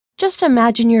Just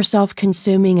imagine yourself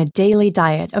consuming a daily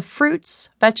diet of fruits,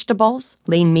 vegetables,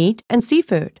 lean meat, and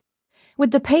seafood. With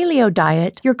the paleo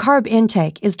diet, your carb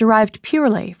intake is derived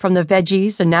purely from the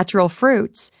veggies and natural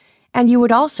fruits, and you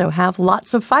would also have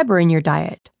lots of fiber in your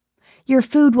diet. Your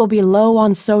food will be low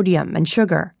on sodium and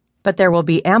sugar, but there will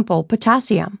be ample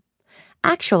potassium.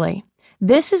 Actually,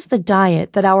 this is the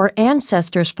diet that our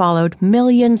ancestors followed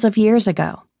millions of years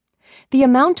ago. The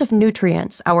amount of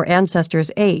nutrients our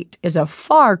ancestors ate is a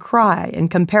far cry in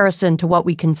comparison to what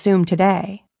we consume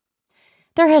today.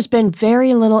 There has been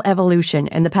very little evolution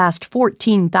in the past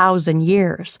 14,000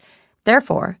 years.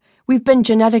 Therefore, we've been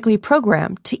genetically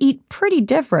programmed to eat pretty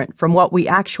different from what we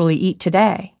actually eat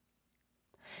today.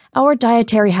 Our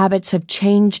dietary habits have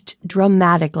changed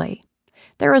dramatically.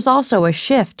 There is also a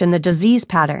shift in the disease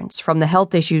patterns from the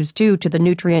health issues due to the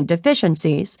nutrient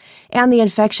deficiencies and the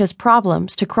infectious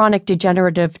problems to chronic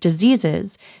degenerative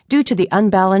diseases due to the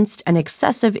unbalanced and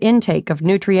excessive intake of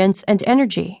nutrients and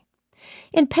energy.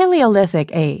 In Paleolithic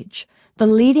age, the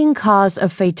leading cause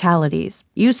of fatalities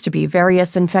used to be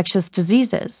various infectious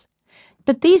diseases.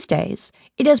 But these days,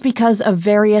 it is because of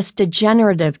various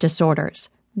degenerative disorders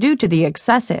due to the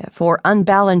excessive or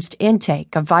unbalanced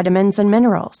intake of vitamins and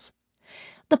minerals.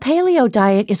 The paleo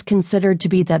diet is considered to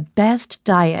be the best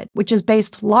diet, which is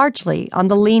based largely on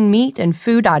the lean meat and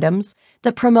food items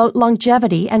that promote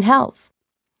longevity and health.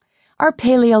 Our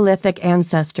Paleolithic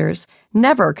ancestors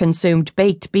never consumed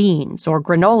baked beans or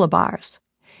granola bars.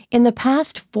 In the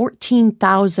past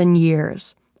 14,000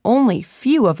 years, only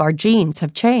few of our genes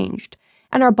have changed,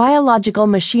 and our biological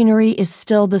machinery is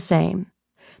still the same.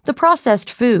 The processed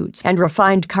foods and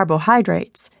refined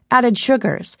carbohydrates, added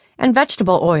sugars, and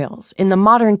vegetable oils in the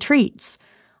modern treats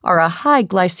are a high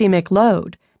glycemic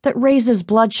load that raises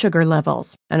blood sugar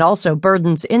levels and also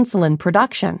burdens insulin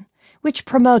production, which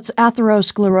promotes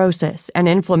atherosclerosis and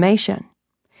inflammation.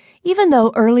 Even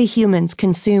though early humans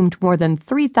consumed more than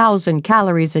 3,000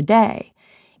 calories a day,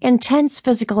 intense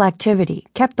physical activity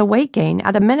kept the weight gain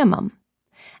at a minimum.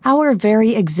 Our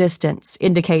very existence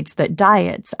indicates that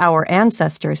diets our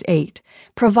ancestors ate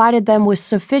provided them with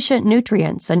sufficient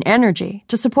nutrients and energy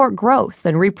to support growth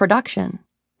and reproduction.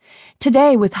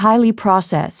 Today, with highly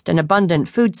processed and abundant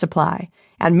food supply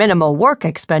and minimal work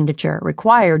expenditure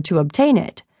required to obtain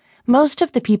it, most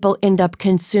of the people end up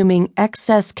consuming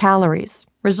excess calories,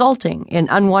 resulting in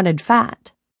unwanted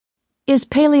fat. Is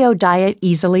paleo diet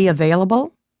easily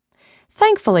available?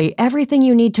 Thankfully, everything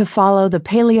you need to follow the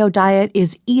paleo diet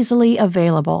is easily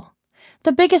available.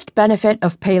 The biggest benefit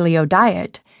of paleo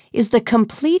diet is the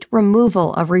complete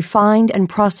removal of refined and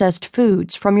processed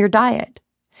foods from your diet.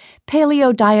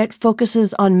 Paleo diet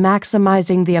focuses on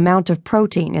maximizing the amount of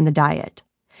protein in the diet.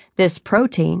 This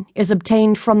protein is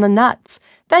obtained from the nuts,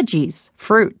 veggies,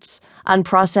 fruits,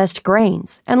 unprocessed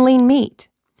grains, and lean meat.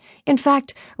 In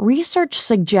fact, research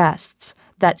suggests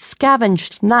that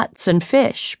scavenged nuts and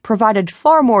fish provided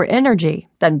far more energy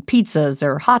than pizzas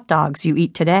or hot dogs you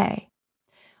eat today.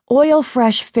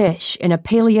 Oil-fresh fish in a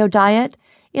paleo diet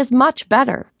is much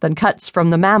better than cuts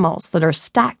from the mammals that are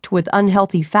stacked with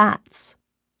unhealthy fats.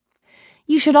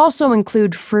 You should also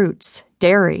include fruits,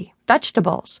 dairy,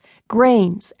 vegetables,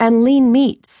 grains, and lean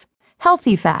meats,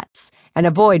 healthy fats, and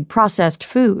avoid processed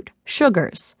food,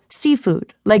 sugars,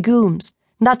 seafood, legumes,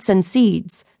 nuts and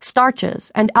seeds,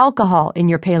 starches, and alcohol in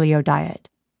your paleo diet.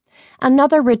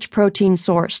 Another rich protein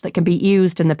source that can be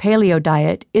used in the paleo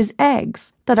diet is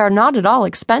eggs that are not at all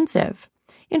expensive.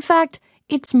 In fact,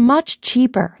 it's much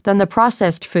cheaper than the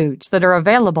processed foods that are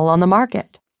available on the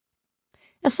market.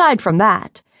 Aside from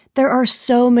that, there are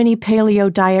so many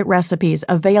paleo diet recipes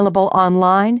available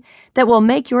online that will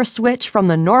make your switch from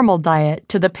the normal diet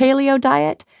to the paleo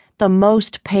diet the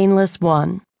most painless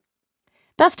one.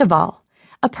 Best of all,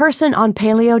 a person on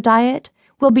paleo diet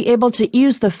will be able to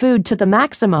use the food to the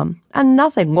maximum and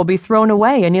nothing will be thrown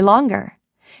away any longer.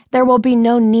 There will be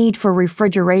no need for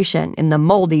refrigeration in the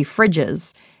moldy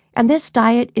fridges, and this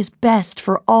diet is best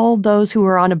for all those who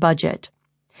are on a budget.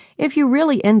 If you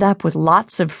really end up with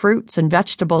lots of fruits and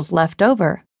vegetables left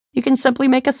over, you can simply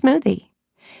make a smoothie.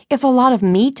 If a lot of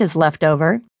meat is left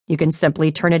over, you can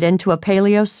simply turn it into a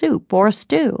paleo soup or a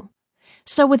stew.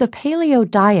 So with a paleo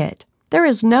diet, there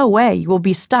is no way you will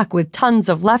be stuck with tons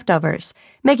of leftovers,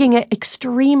 making it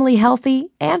extremely healthy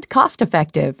and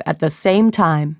cost-effective at the same time.